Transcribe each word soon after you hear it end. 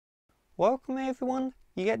Welcome everyone.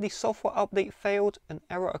 You get the software update failed, an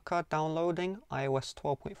error occurred downloading iOS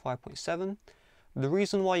 12.5.7. The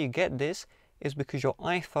reason why you get this is because your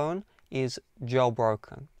iPhone is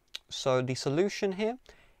jailbroken. So the solution here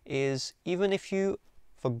is, even if you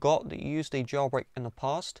forgot that you used a jailbreak in the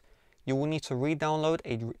past, you will need to re-download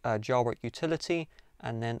a jailbreak utility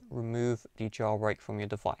and then remove the jailbreak from your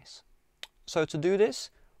device. So to do this,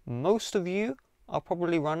 most of you are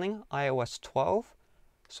probably running iOS 12.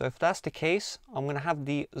 So if that's the case, I'm going to have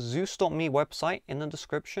the Zeus.me website in the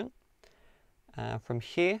description. From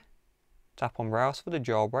here, tap on Browse for the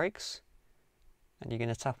jailbreaks. And you're going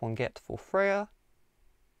to tap on Get for Freya.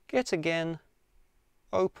 Get again,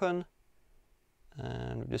 open.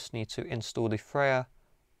 And we just need to install the Freya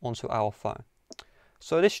onto our phone.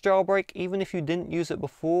 So this jailbreak, even if you didn't use it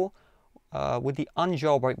before, with the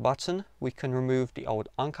unjailbreak button, we can remove the old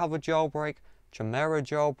uncover jailbreak, Chimera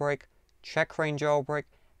jailbreak, checkra1n jailbreak,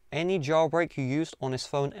 any jailbreak you used on this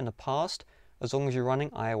phone in the past. As long as you're running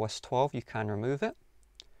iOS 12, you can remove it.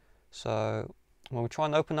 So when we try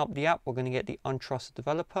and open up the app, we're going to get the untrusted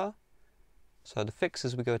developer. So the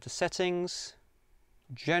fixes, we go to Settings,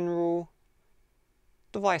 General,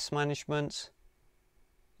 Device Management,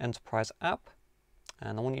 Enterprise App,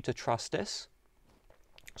 and I want you to trust this.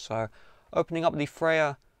 So opening up the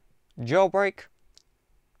Freya jailbreak,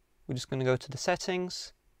 we're just going to go to the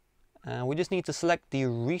Settings, and we just need to select the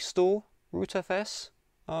Restore rootfs,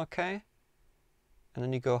 okay, and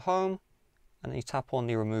then you go Home, and then you tap on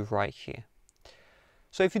the Remove right here.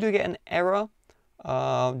 So if you do get an error,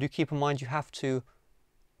 do keep in mind you have to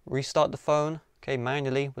restart the phone, okay,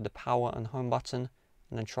 manually with the Power and Home button,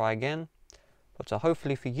 and then try again. But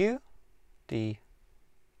hopefully for you, the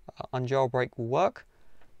unjailbreak will work.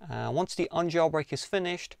 Once the unjailbreak is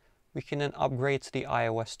finished, we can then upgrade to the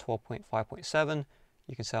iOS 12.5.7.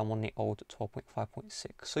 You can say I'm on the old 12.5.6.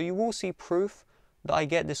 So you will see proof that I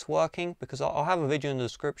get this working, because I'll have a video in the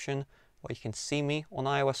description where you can see me on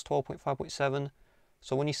iOS 12.5.7.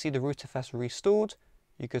 So when you see the rootfs restored,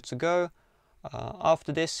 you're good to go.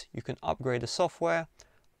 After this, you can upgrade the software.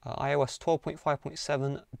 iOS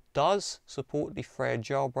 12.5.7 does support the Freya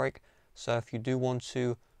jailbreak. So if you do want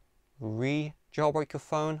to re-jailbreak your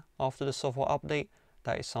phone after the software update,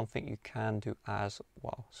 that is something you can do as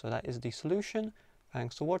well. So that is the solution.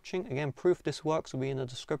 Thanks for watching. Again, proof this works will be in the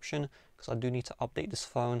description, because I do need to update this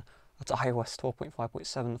phone to iOS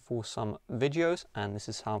 12.5.7 for some videos, and this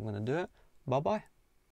is how I'm going to do it. Bye bye.